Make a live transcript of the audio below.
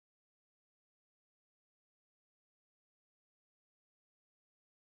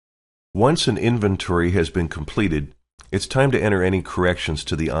Once an inventory has been completed, it's time to enter any corrections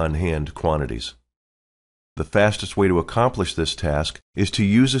to the on-hand quantities. The fastest way to accomplish this task is to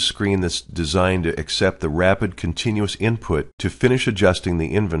use a screen that's designed to accept the rapid continuous input to finish adjusting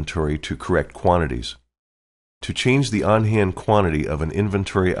the inventory to correct quantities. To change the on-hand quantity of an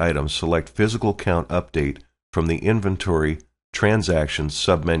inventory item, select Physical Count Update from the Inventory Transactions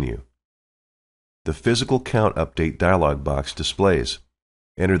submenu. The Physical Count Update dialog box displays.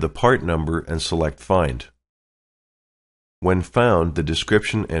 Enter the part number and select Find. When found, the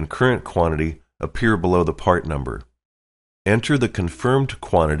description and current quantity appear below the part number. Enter the confirmed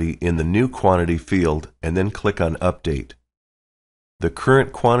quantity in the New Quantity field and then click on Update. The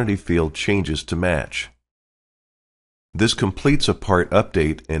current quantity field changes to match. This completes a part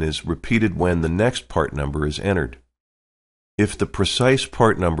update and is repeated when the next part number is entered. If the precise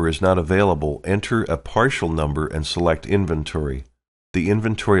part number is not available, enter a partial number and select Inventory. The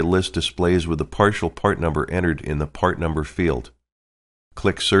inventory list displays with the partial part number entered in the part number field.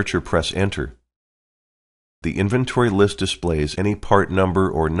 Click Search or press Enter. The inventory list displays any part number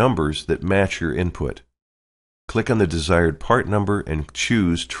or numbers that match your input. Click on the desired part number and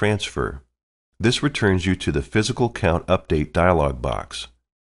choose Transfer. This returns you to the Physical Count Update dialog box.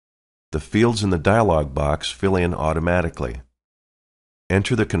 The fields in the dialog box fill in automatically.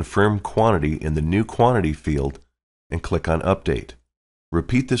 Enter the confirmed quantity in the New Quantity field and click on Update.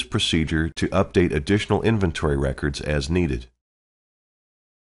 Repeat this procedure to update additional inventory records as needed.